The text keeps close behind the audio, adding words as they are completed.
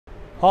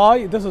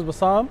Hi, this is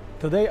Bessam.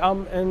 Today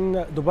I'm in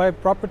Dubai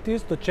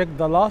Properties to check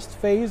the last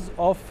phase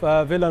of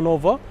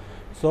VillaNova.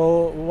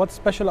 So what's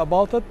special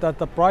about it? That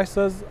the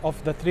prices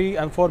of the 3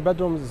 and 4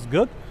 bedrooms is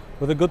good,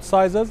 with the good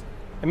sizes,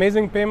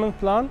 amazing payment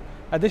plan.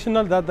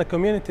 Additional that the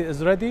community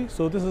is ready.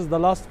 So this is the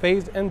last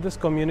phase in this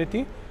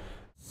community.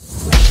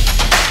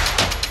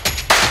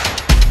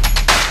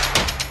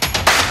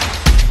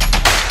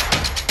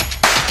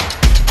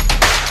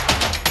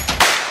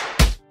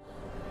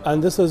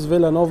 And this is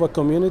VillaNova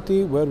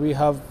community where we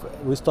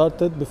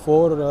started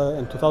before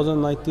in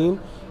 2019,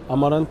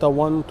 Amaranta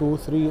 1, 2,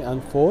 3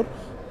 and 4.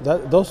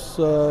 Those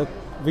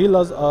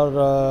villas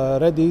are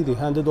ready, they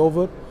handed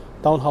over,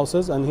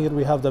 townhouses, and here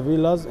we have the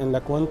villas in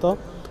La Quinta,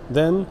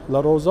 then La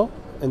Rosa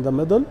in the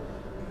middle,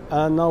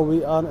 and now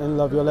we are in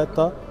La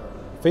Violeta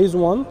phase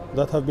 1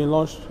 that have been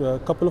launched a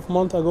couple of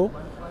months ago,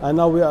 and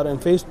now we are in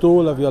phase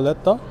 2 La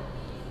Violeta.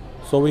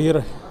 So we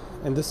here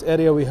in this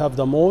area we have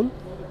the mall,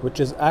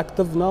 which is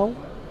active now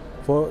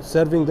for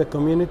serving the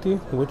community,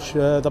 which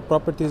the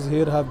properties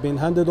here have been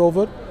handed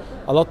over.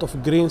 A lot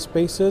of green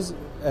spaces.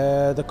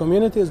 The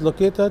community is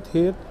located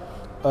here,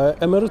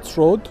 Emirates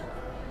Road.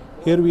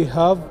 Here we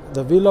have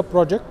the Villa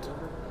project,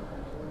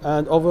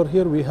 and over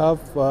here we have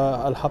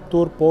Al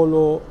Habtour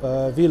Polo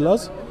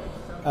villas.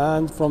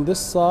 And from this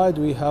side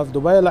we have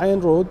Dubai Al Ain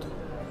Road,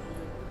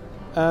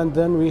 and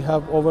then we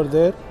have over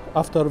there,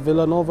 after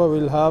VillaNova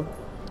we'll have,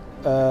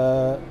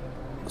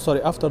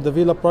 after the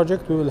Villa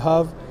project we will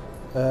have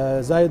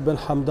Zayed bin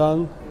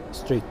Hamdan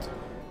Street.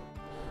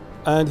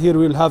 And here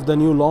we'll have the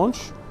new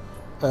launch,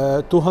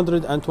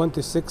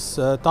 226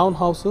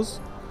 townhouses,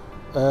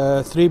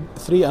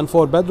 3 and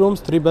 4 bedrooms.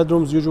 3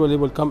 bedrooms usually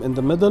will come in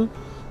the middle,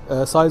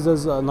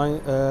 sizes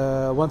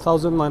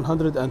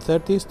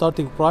 1,930,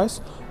 starting price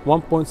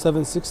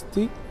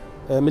 1.760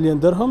 million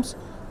dirhams,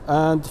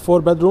 and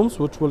 4 bedrooms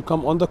which will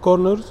come on the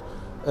corners,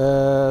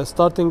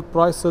 starting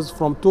prices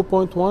from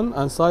 2.1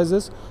 and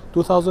sizes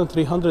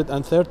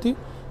 2,330.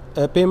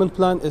 Payment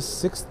plan is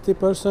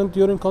 60%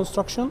 during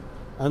construction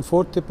and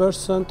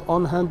 40%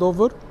 on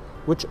handover,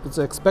 which is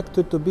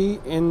expected to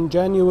be in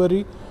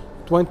January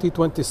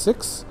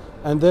 2026,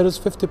 and there is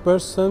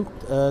 50%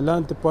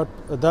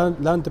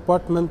 land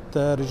department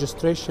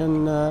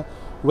registration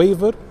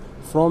waiver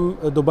from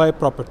Dubai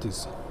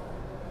Properties.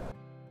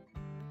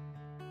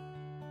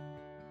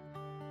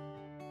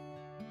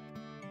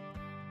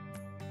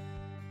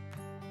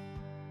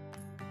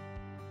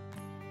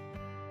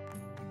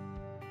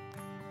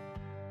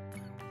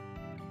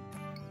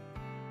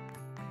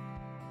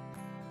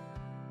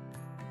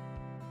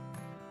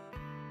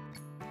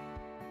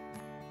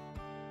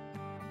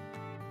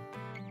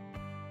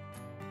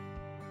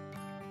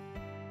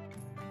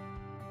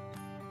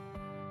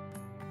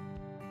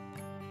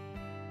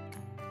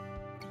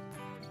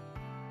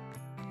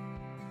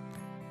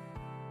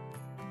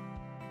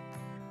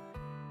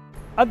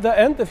 At the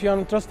end, if you are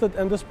interested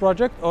in this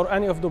project or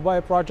any of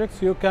Dubai projects,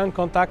 you can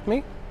contact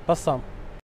me, Bessam.